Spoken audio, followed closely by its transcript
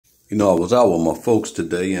I was out with my folks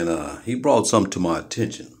today and he brought something to my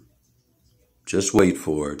attention. Just wait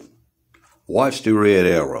for it. Watch the red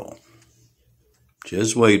arrow.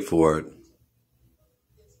 Just wait for it.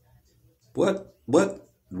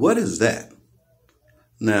 What is that?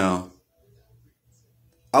 Now,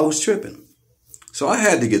 I was tripping. So I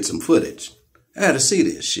had to get some footage. I had to see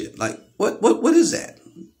this shit. Like, what is that?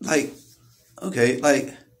 Like, okay,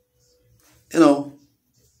 like,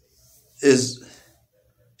 is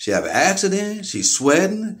she have an accident? She's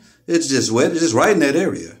sweating? It's just wet. It's just right in that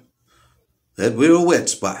area. That real wet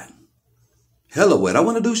spot. Hella wet. I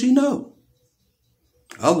wonder, do she know?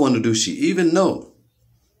 I wonder, do she even know?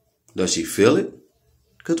 Does she feel it?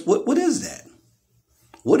 Because what is that?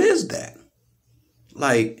 What is that?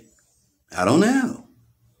 Like, I don't know.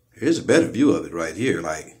 Here's a better view of it right here.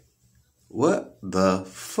 Like, what the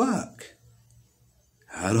fuck?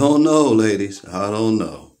 I don't know, ladies. I don't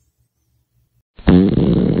know.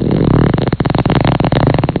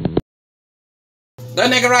 The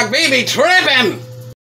nigga rock baby tripping!